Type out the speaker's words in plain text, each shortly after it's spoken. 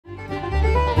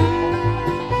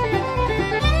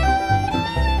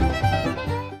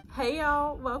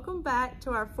welcome back to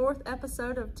our 4th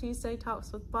episode of Tuesday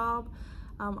Talks with Bob.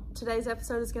 Today's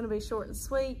episode is going to be short and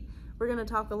sweet. We're going to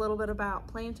talk a little bit about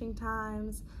planting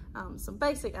times, some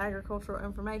basic agricultural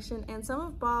information, and some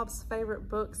of Bob's favorite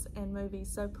books and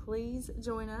movies. So please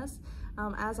join us.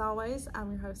 As always,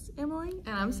 I'm your host, Emily.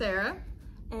 And I'm Sarah.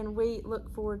 And we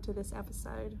look forward to this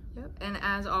episode. Yep. And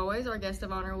as always, our guest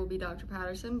of honor will be Dr.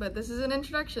 Patterson, but this is an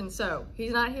introduction, so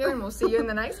he's not here, and we'll see you in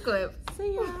the next clip.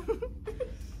 See ya.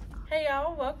 Hey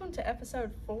y'all, welcome to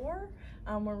episode 4.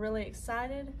 We're really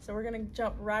excited, so we're going to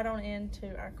jump right on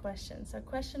into our questions. So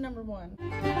question number 1.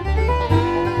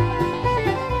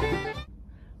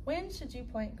 When should you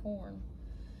plant corn?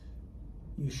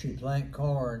 You should plant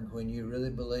corn when you really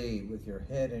believe with your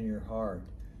head and your heart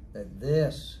that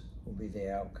this will be the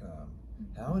outcome.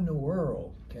 How in the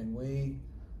world can we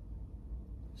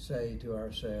say to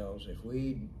ourselves, if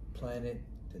we plant it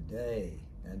today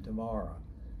and tomorrow,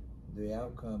 the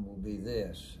outcome will be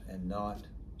this and not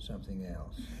something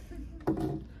else?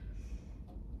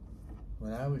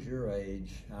 When I was your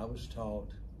age, I was taught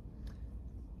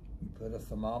you put a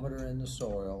thermometer in the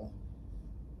soil.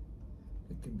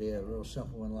 It can be a real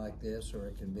simple one like this, or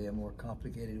it can be a more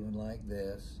complicated one like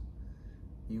this.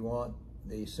 You want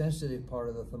the sensitive part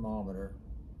of the thermometer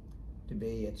to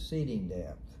be at seeding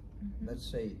depth, let's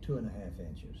say 2.5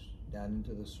 inches down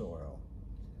into the soil.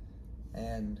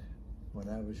 And when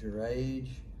I was your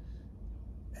age,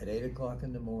 at 8 o'clock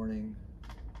in the morning,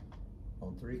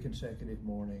 on 3 consecutive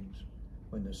mornings,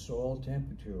 when the soil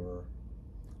temperature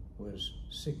was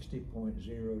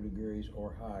 60.0 degrees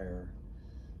or higher,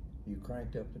 you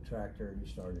cranked up the tractor and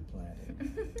you started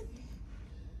planting.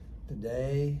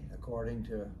 Today, according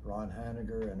to Ron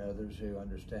Heiniger and others who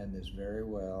understand this very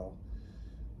well,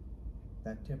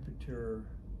 that temperature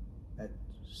at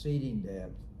seeding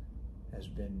depth has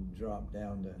been dropped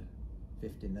down to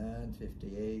 59,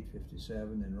 58,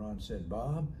 57, and Ron said,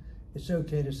 Bob, it's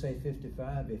okay to say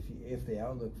 55 if the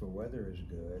outlook for weather is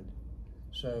good.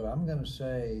 So I'm going to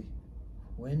say,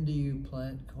 when do you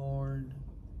plant corn?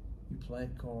 You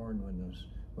plant corn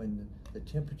when the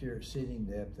temperature at seeding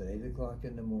depth at 8 o'clock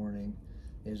in the morning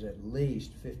is at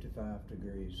least 55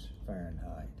 degrees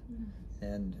Fahrenheit.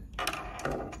 And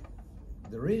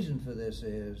the reason for this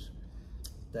is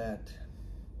that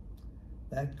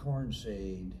corn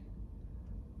seed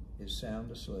is sound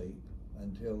asleep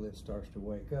until it starts to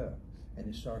wake up. And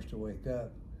it starts to wake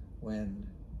up when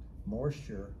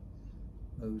moisture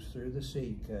moves through the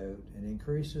seed coat and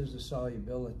increases the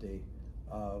solubility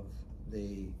of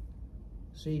the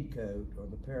seed coat or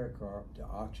the pericarp to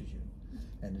oxygen.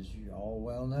 And as you all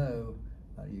well know,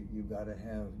 you've got to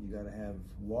have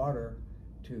water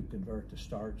to convert the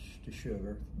starch to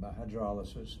sugar by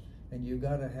hydrolysis, and you've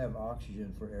got to have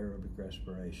oxygen for aerobic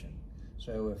respiration.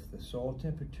 So if the soil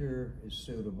temperature is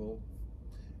suitable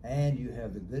and you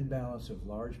have the good balance of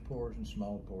large pores and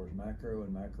small pores, macro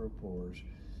and micro pores,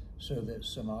 so that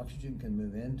some oxygen can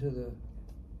move into the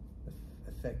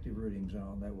effective rooting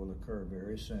zone, that will occur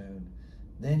very soon,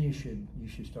 then you should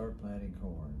start planting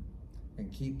corn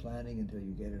and keep planting until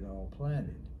you get it all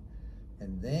planted.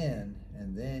 And then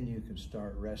you can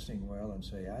start resting well and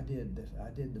say, I did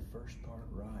the first part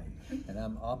right. And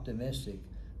I'm optimistic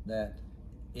that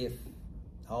if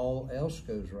all else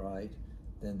goes right,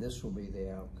 then this will be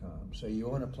the outcome. So you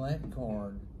want to plant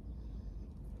corn,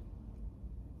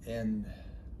 and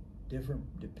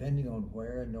depending on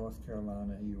where in North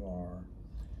Carolina you are,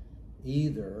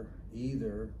 either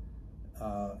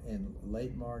in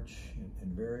late March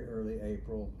and very early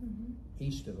April,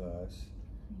 east of us,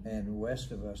 and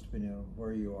west of us, depending on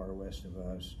where you are west of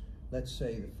us, let's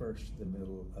say the first to the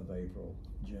middle of April,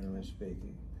 generally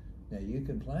speaking. Now you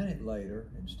can plant it later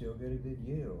and still get a good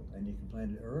yield, and you can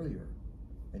plant it earlier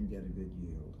and get a good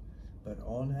yield. But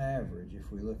on average, if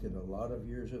we look at a lot of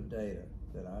years of data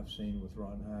that I've seen with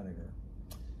Ron Heiniger,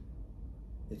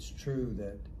 it's true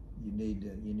that you need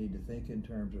to think in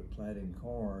terms of planting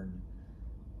corn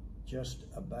just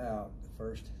about the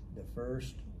first,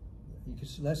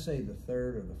 let's say the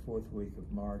 3rd or the 4th week of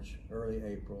March, early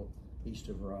April, east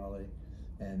of Raleigh,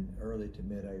 and early to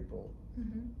mid-April,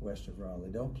 west of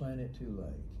Raleigh. Don't plant it too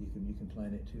late. You can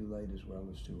plant it too late as well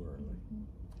as too early.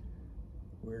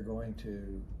 We're going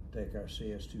to take our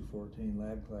CS214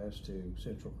 lab class to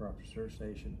Central Crop Research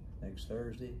Station next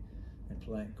Thursday and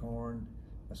plant corn,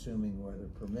 assuming weather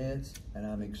permits. And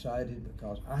I'm excited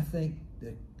because I think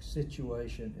the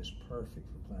situation is perfect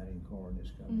for planting corn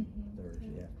this coming Thursday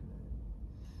afternoon.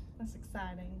 That's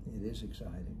exciting. It is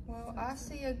exciting. Well, I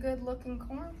see a good looking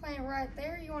corn plant right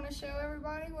there. You want to show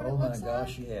everybody what it looks like? Oh my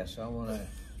gosh, yes. I want to,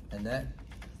 and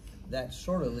that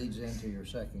sort of leads into your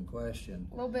second question.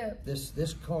 A little bit.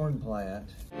 This corn plant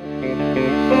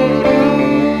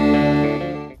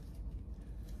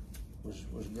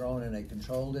was grown in a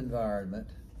controlled environment.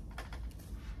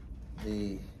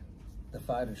 The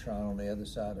phytotron on the other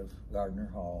side of Gardner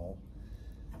Hall,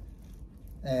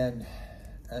 and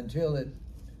until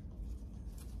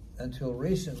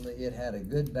recently it had a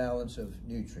good balance of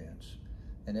nutrients,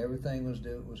 and everything was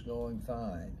going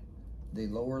fine. The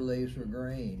lower leaves were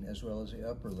green as well as the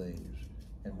upper leaves,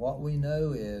 and what we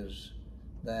know is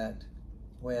that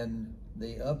when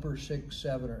the upper 6,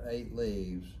 7, or 8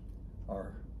 leaves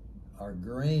are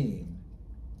green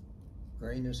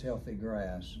as healthy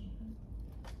grass,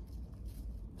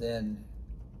 then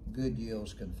good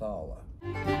yields can follow.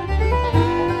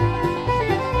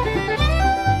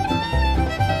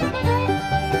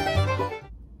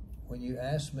 When you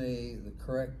ask me the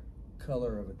correct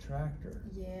color of a tractor,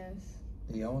 Yes.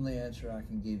 the only answer I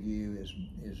can give you is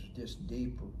just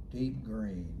deep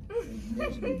green. It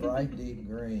needs to be bright, deep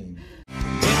green.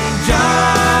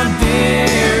 John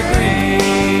Deere green.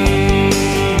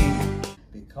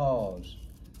 Because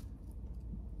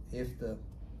if the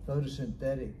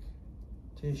photosynthetic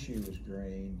tissue is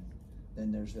green,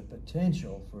 then there's the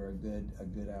potential for a good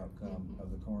outcome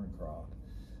of the corn crop.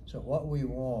 So what we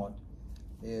want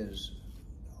is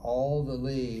all the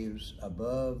leaves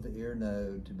above the ear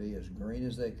node to be as green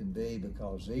as they can be,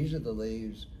 because these are the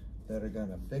leaves that are going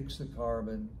to fix the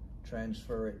carbon,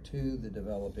 transfer it to the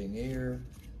developing ear,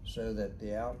 so that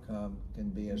the outcome can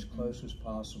be as close as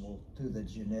possible to the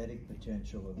genetic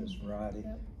potential of this variety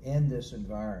in this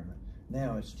environment.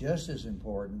 Now, it's just as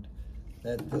important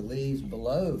that the leaves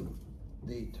below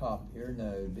the top ear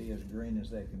node be as green as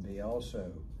they can be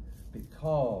also,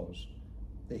 because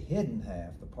the hidden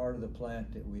half, the part of the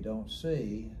plant that we don't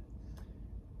see,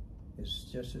 is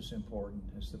just as important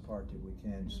as the part that we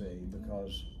can see,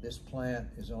 because this plant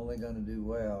is only going to do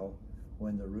well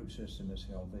when the root system is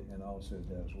healthy and also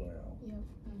does well.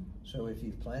 So if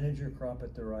you've planted your crop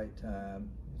at the right time,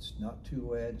 it's not too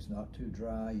wet, it's not too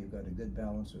dry, you've got a good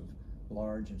balance of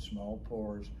large and small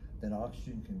pores, then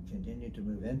oxygen can continue to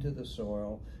move into the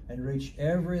soil and reach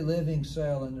every living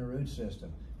cell in the root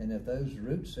system. And if those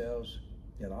root cells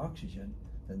get oxygen,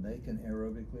 then they can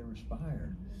aerobically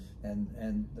respire,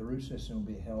 and the root system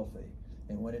will be healthy.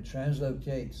 And when it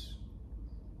translocates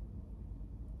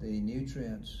the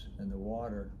nutrients and the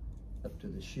water up to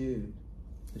the shoot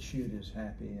is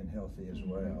happy and healthy as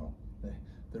well.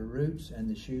 The roots and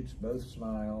the shoots both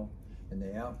smile, and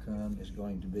the outcome is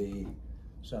going to be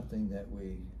something that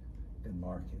we can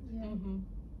market.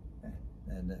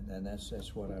 And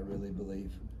that's what I really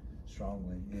believe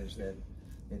strongly, is that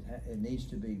it needs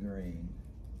to be green,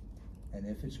 and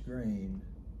if it's green,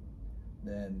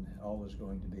 then all is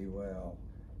going to be well.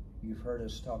 You've heard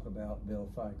us talk about Bill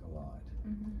Fike a lot.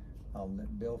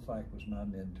 Bill Fike was my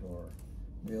mentor.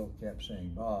 Bill kept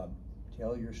saying, "Bob,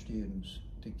 tell your students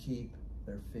to keep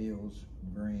their fields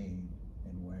green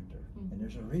in winter." And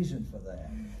there's a reason for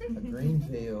that. A green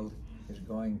field is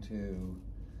going to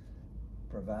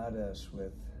provide us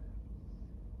with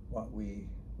what we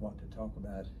want to talk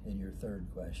about in your third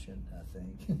question, I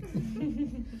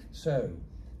think. So,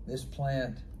 this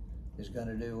plant is going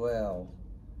to do well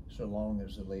so long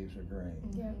as the leaves are green.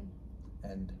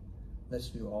 And let's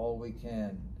do all we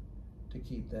can to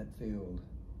keep that field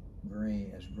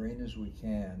green as we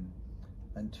can,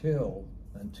 until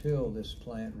this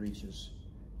plant reaches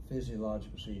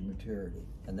physiological seed maturity.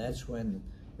 And that's when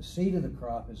the seed of the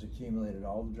crop has accumulated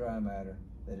all the dry matter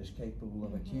that is capable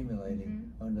of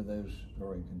accumulating under those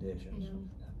growing conditions.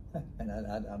 And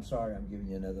I'm sorry I'm giving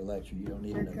you another lecture. You don't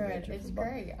need another lecture from Bob.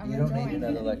 Great. You don't need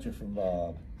another lecture from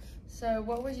Bob. So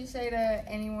what would you say to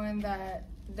anyone that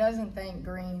doesn't think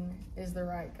green is the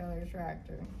right color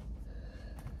tractor?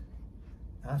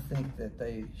 I think that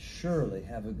they surely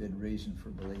have a good reason for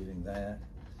believing that.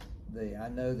 I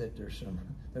know that there's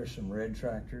some red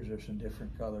tractors, there's some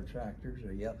different color tractors,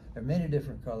 or yellow. There are many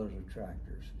different colors of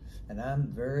tractors, and I'm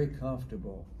very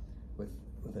comfortable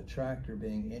with a tractor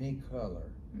being any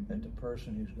color that the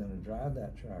person who's going to drive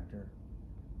that tractor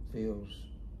feels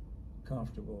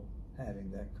comfortable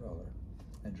having that color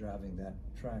and driving that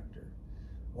tractor.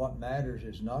 What matters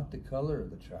is not the color of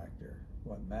the tractor.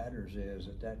 What matters is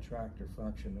that tractor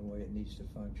function the way it needs to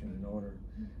function in order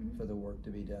for the work to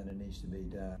be done. It needs to be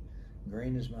done.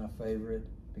 Green is my favorite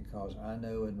because I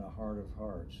know in my heart of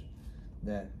hearts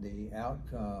that the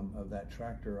outcome of that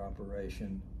tractor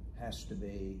operation has to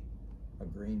be a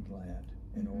green plant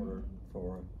in order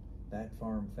for that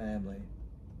farm family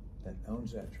that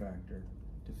owns that tractor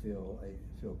to feel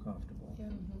comfortable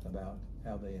about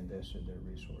how they invested their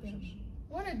resources.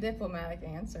 What a diplomatic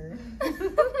answer.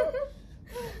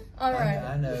 All right.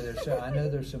 I know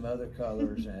there's some other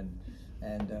colors, and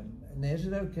is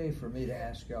it okay for me to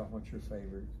ask y'all what your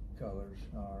favorite colors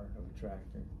are of a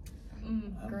tractor?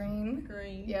 Green.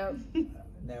 Green. Yep.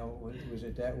 Now, was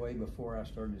it that way before I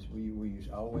started? Were you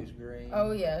always green?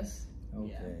 Oh yes.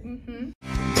 Okay. Yeah. Mm-hmm.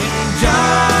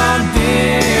 John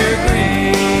Deere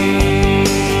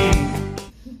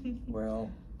Green.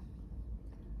 Well,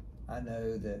 I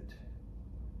know that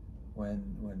when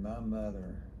my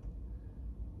mother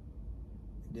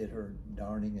did her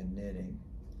darning and knitting,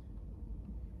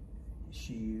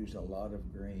 she used a lot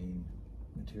of green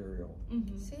material.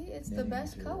 See, it's the knitting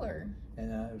best material. color.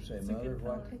 And I would say, It's a Mother, good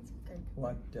color. It's good.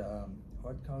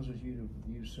 what causes you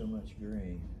to use so much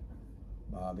green?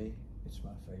 Bobby, it's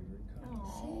my favorite color.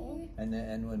 Aw. See?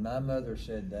 And when my mother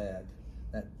said that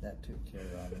took care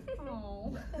of it.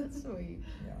 Oh. That's sweet.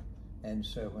 And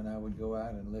so when I would go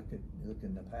out and look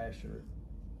in the pasture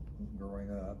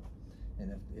growing up,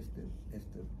 and if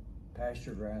the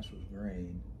pasture grass was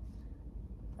green,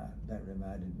 that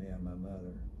reminded me of my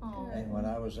mother. Oh. And when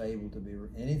I was able to be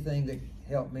anything that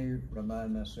helped me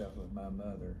remind myself of my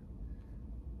mother,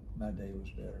 my day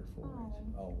was better for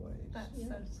it always. That's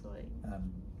so sweet.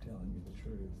 I'm telling you the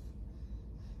truth.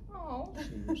 Oh.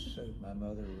 My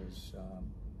mother was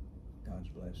God's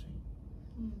blessing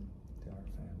to our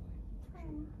family. For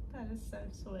sure. That is so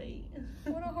sweet.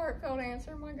 What a heartfelt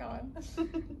answer, my God.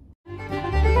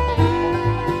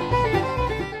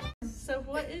 So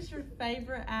what is your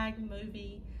favorite ag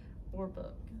movie or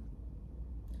book?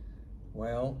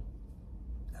 Well,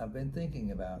 I've been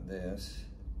thinking about this,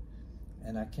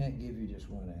 and I can't give you just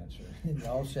one answer.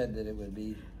 Y'all said that it would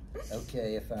be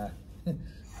okay if I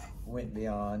went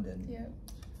beyond, and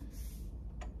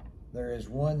there is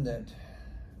one that,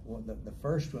 the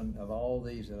first one of all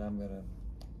these that I'm going to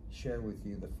share with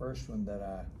you, the first one that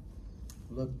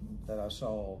I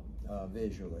saw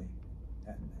visually,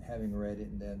 having read it,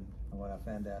 and then when I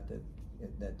found out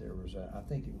that there was I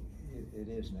think it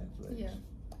is Netflix. Yeah.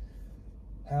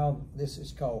 How this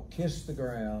is called Kiss the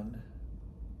Ground.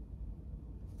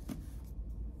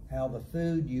 How the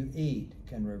food you eat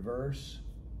can reverse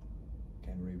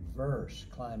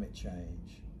climate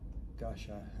change. Gosh,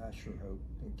 I sure hope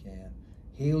it can.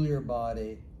 Heal your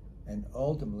body and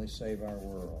ultimately save our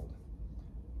world.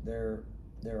 There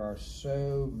are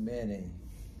so many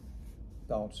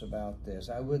thoughts about this.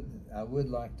 I would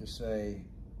like to say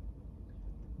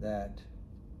that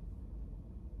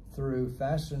through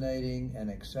fascinating and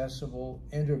accessible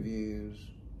interviews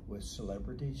with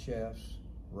celebrity chefs,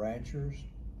 ranchers,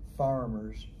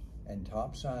 farmers, and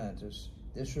top scientists,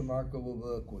 this remarkable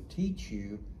book will teach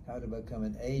you how to become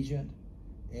an agent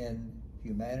in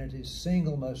humanity's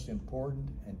single most important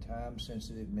and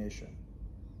time-sensitive mission.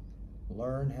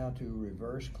 Learn how to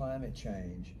reverse climate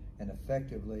change and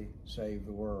effectively save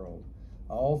the world,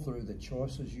 all through the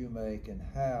choices you make and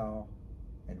how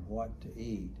and what to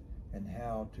eat and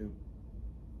how to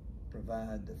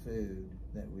provide the food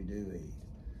that we do eat.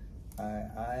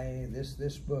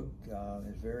 This book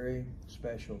is very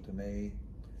special to me.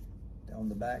 On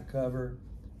the back cover,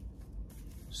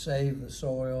 save the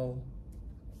soil,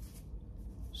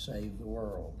 save the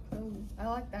world. Oh, I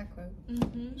like that quote.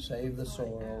 Save the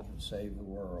soil, save the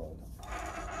world.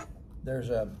 There's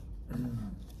a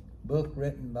book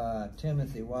written by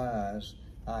Timothy Wise.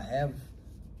 I have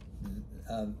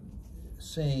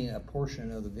seen a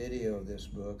portion of the video of this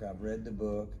book. I've read the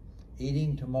book,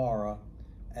 Eating Tomorrow,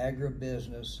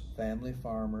 Agribusiness, Family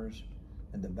Farmers,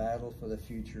 and the Battle for the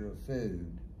Future of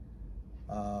Food.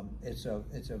 It's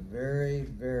a very,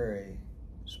 very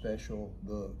special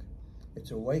book.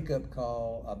 It's a wake-up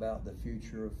call about the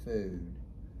future of food.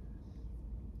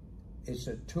 It's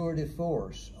a tour de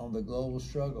force on the global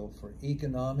struggle for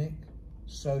economic,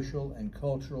 social, and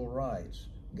cultural rights,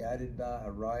 guided by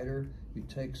a writer who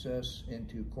takes us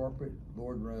into corporate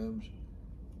boardrooms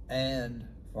and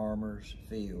farmers'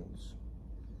 fields.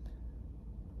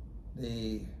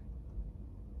 The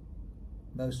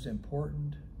most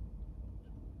important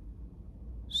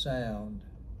sound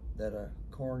that a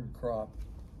corn crop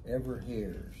ever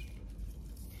hears.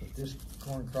 If this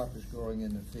corn crop is growing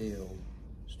in the field,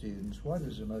 students, what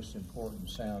is the most important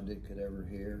sound it could ever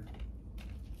hear?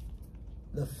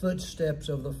 The footsteps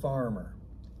of the farmer.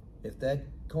 If that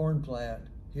corn plant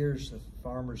hears the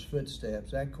farmer's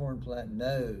footsteps, that corn plant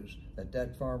knows that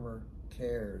that farmer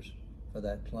cares for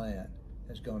that plant,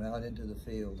 has gone out into the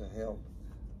field to help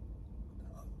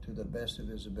to the best of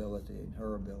his ability and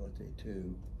her ability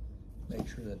to make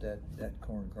sure that that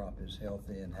corn crop is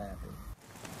healthy and happy.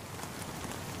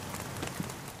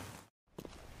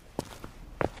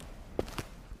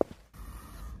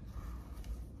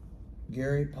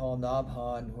 Gary Paul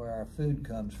Nobhan, Where Our Food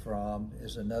Comes From,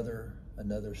 is another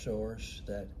source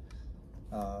that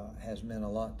has meant a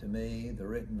lot to me, the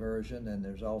written version, and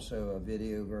there's also a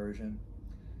video version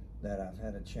that I've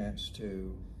had a chance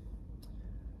to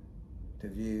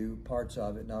view parts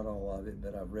of it, not all of it,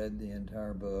 but I've read the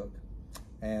entire book.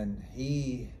 And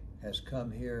he has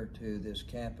come here to this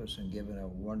campus and given a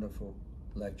wonderful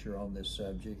lecture on this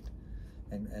subject.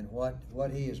 And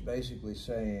what he is basically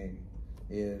saying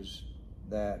is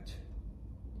that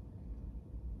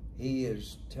he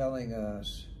is telling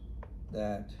us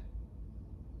that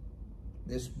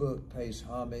this book pays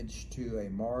homage to a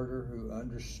martyr who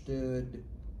understood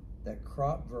that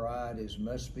crop varieties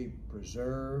must be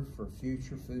preserved for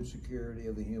future food security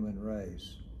of the human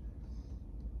race.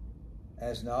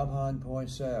 As Nobhan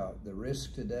points out, the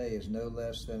risk today is no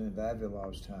less than in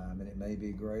Vavilov's time, and it may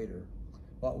be greater.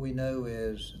 What we know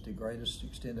is that the greatest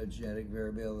extent of genetic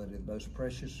variability, the most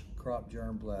precious crop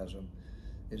germplasm,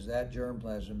 is that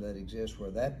germplasm that exists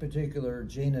where that particular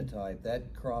genotype,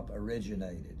 that crop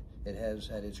originated. It has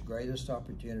had its greatest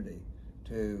opportunity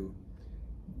to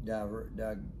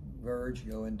diverge,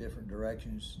 go in different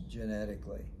directions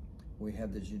genetically. We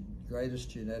have the greatest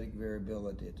genetic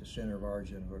variability at the center of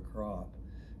origin of a crop,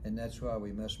 and that's why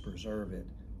we must preserve it.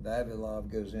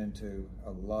 Vavilov goes into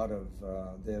a lot of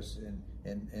this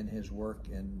in his work,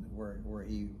 and where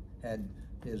he had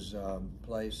his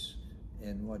place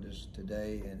in what is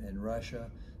today in Russia,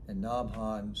 and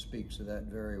Nobhan speaks to that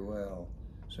very well.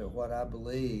 So what I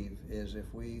believe is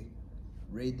if we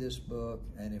read this book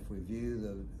and if we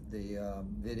view the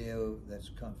video that's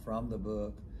come from the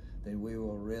book, then we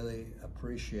will really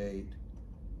appreciate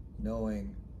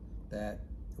knowing that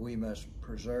we must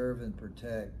preserve and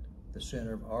protect the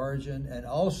center of origin and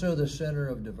also the center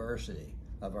of diversity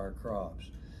of our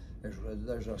crops.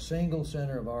 There's a single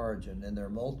center of origin, and there are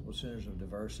multiple centers of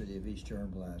diversity of each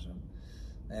germplasm.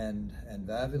 And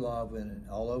Vavilov went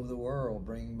all over the world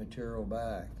bringing material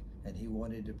back, and he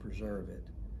wanted to preserve it.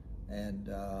 And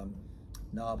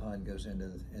Nobhan goes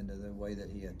into the way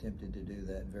that he attempted to do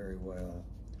that very well.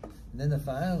 And then the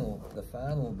final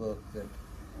book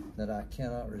that I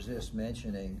cannot resist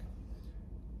mentioning,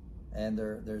 and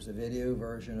there's a video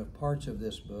version of parts of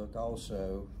this book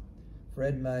also,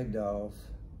 Fred Magdoff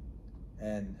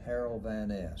and Harold Van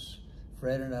Ness.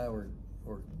 Fred and I were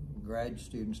grad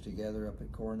students together up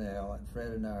at Cornell, and Fred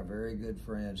and I are very good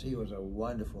friends. He was a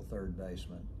wonderful third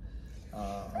baseman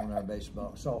on our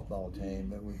softball team,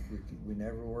 but we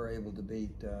never were able to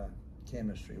beat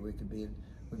chemistry. We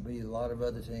beat a lot of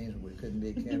other teams, but we couldn't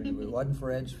beat chemistry. It wasn't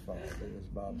Fred's fault, it was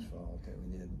Bob's fault that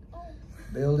we didn't.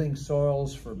 Building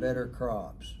Soils for Better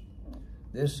Crops.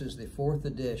 This is the 4th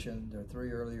edition. There are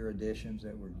 3 earlier editions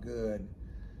that were good.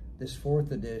 This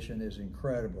 4th edition is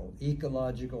incredible.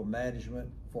 Ecological Management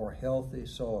for Healthy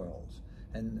Soils.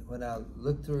 And when I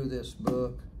look through this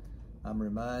book, I'm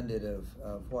reminded of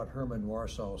what Herman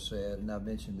Warsaw said, and I've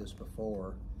mentioned this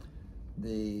before.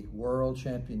 The world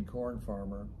champion corn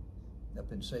farmer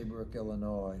up in Saybrook,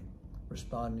 Illinois,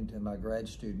 responding to my grad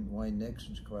student Wayne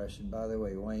Nixon's question. By the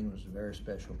way, Wayne was a very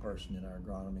special person in our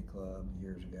agronomy club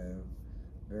years ago,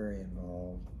 very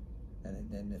involved.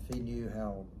 And if he knew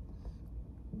how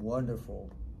wonderful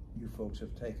you folks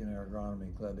have taken our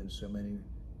agronomy club in so many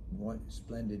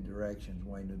splendid directions,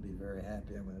 Wayne would be very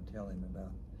happy. I'm going to tell him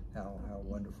about how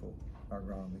wonderful our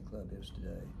agronomy club is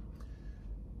today.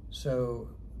 So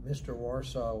Mr.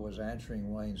 Warsaw was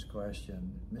answering Wayne's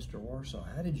question. Mr. Warsaw,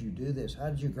 how did you do this? How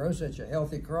did you grow such a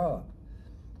healthy crop?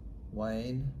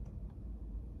 Wayne,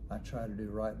 I try to do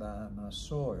right by my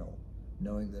soil,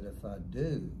 knowing that if I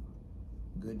do,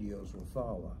 good yields will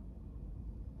follow.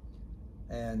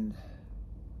 And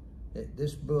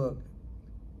this book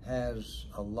has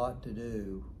a lot to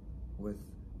do with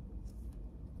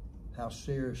how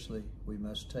seriously we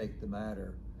must take the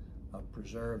matter of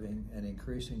preserving and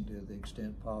increasing to the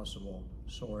extent possible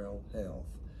soil health.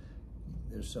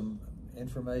 There's some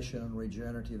information on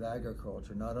regenerative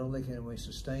agriculture. Not only can we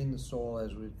sustain the soil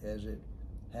as it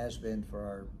has been for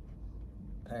our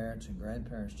parents and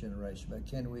grandparents' generation, but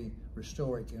can we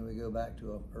restore it? Can we go back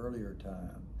to an earlier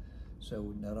time?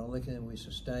 So not only can we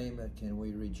sustain, but can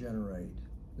we regenerate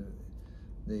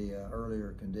the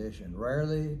earlier condition?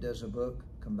 Rarely does a book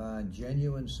combine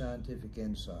genuine scientific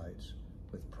insights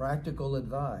with practical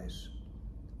advice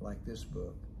like this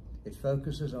book. It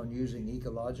focuses on using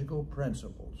ecological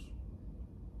principles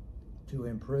to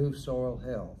improve soil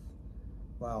health,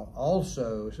 while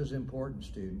also, this is important,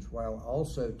 students, while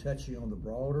also touching on the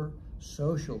broader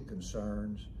social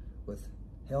concerns with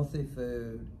healthy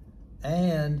food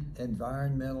and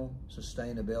environmental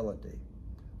sustainability.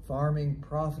 farming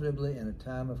profitably in a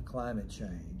time of climate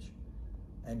change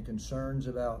and concerns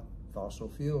about fossil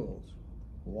fuels,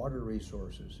 water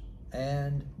resources,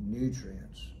 and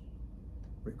nutrients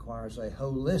requires a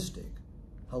holistic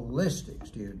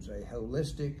students, a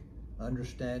holistic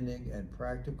understanding and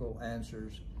practical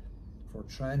answers for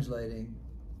translating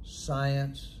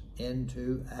science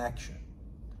into action.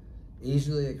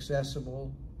 Easily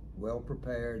accessible, well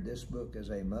prepared, this book is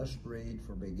a must read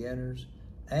for beginners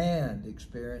and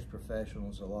experienced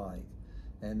professionals alike.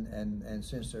 And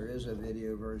since there is a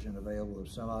video version available of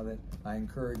some of it, I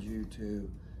encourage you to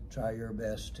try your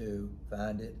best to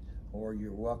find it, or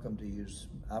you're welcome to use.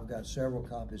 I've got several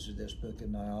copies of this book in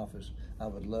my office. I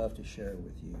would love to share it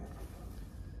with you.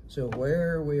 So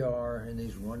where we are in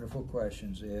these wonderful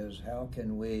questions is, how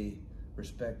can we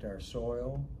respect our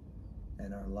soil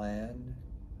and our land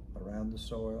around the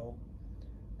soil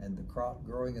and the crop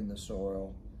growing in the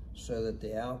soil so that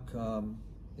the outcome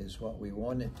is what we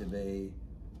want it to be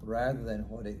rather than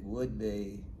what it would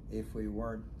be if we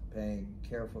weren't paying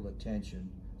careful attention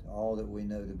to all that we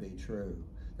know to be true.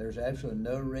 There's absolutely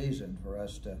no reason for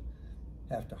us to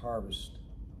have to harvest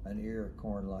an ear of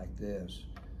corn like this.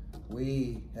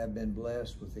 We have been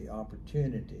blessed with the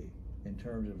opportunity in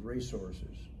terms of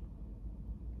resources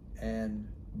and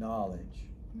knowledge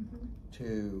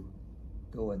to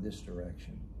go in this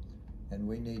direction. And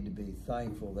we need to be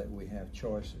thankful that we have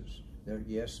choices.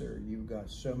 Yes, sir, you've got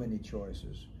so many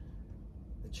choices.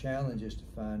 The challenge is to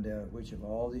find out which of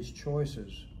all these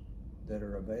choices that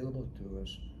are available to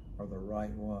us are the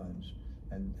right ones.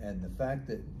 And the fact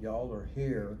that y'all are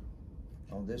here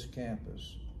on this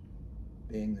campus,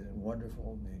 being the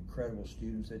wonderful and incredible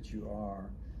students that you are,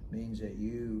 means that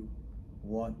you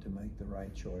want to make the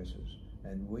right choices.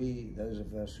 And we, those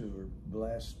of us who are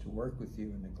blessed to work with you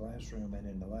in the classroom and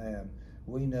in the lab,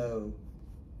 we know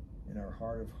in our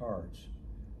heart of hearts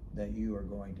that you are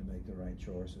going to make the right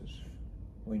choices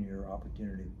when your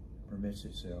opportunity permits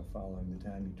itself following the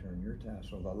time you turn your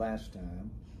tassel the last time.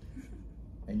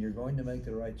 And you're going to make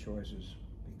the right choices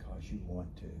because you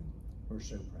want to. We're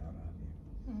so proud of you.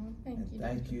 Oh, and you,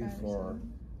 thank Dr. you Patterson. for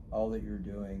all that you're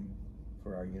doing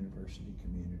for our university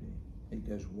community. It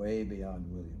goes way beyond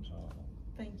Williams Hall.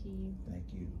 Thank you. Thank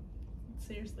you.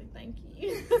 Seriously, thank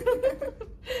you.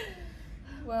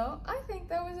 Well, I think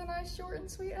that was a nice, short and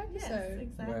sweet Yes, episode.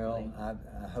 exactly. Well,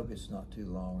 I hope it's not too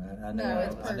long. I know, No,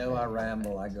 it's I know I perfect.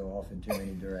 ramble. I go off in too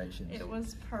many directions. It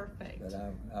was perfect. But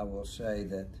I will say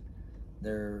that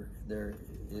there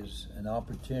is an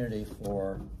opportunity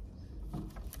for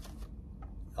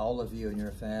all of you and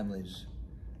your families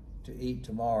to eat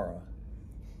tomorrow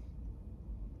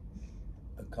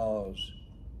because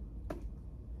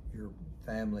your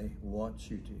family wants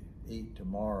you to eat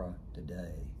tomorrow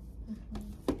today.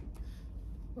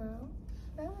 Well,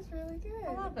 that was really good.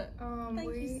 I love it.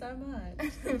 Thank you so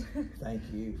much. Thank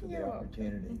you for the You're welcome.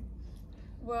 opportunity.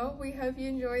 Well, we hope you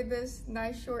enjoyed this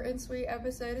nice, short, and sweet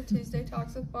episode of Tuesday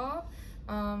Talks with Bob.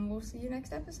 We'll see you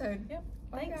next episode. Yep.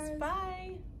 Bye, Thanks. guys.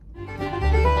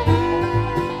 Bye.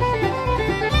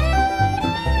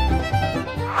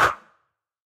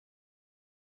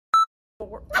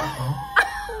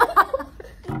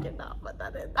 You cannot put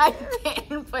that in there. I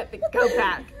can, but go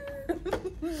back.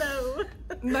 No.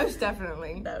 Most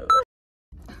definitely. No.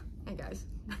 Hey, guys.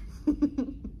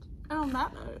 On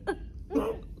that note.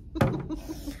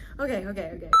 Okay.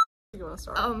 You want to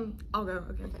start? I'll go.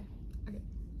 Okay.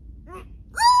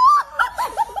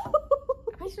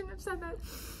 I shouldn't have said that.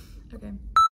 Okay.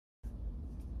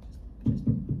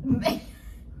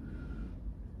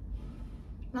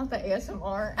 Not the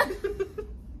ASMR.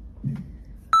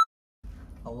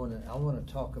 I want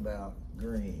to talk about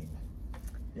green.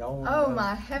 Y'all want Oh know,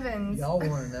 my heavens. Y'all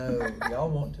want to know. Y'all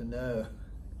want to know.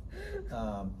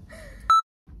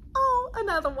 Oh,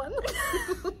 another one.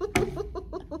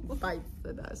 Bites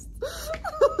the dust.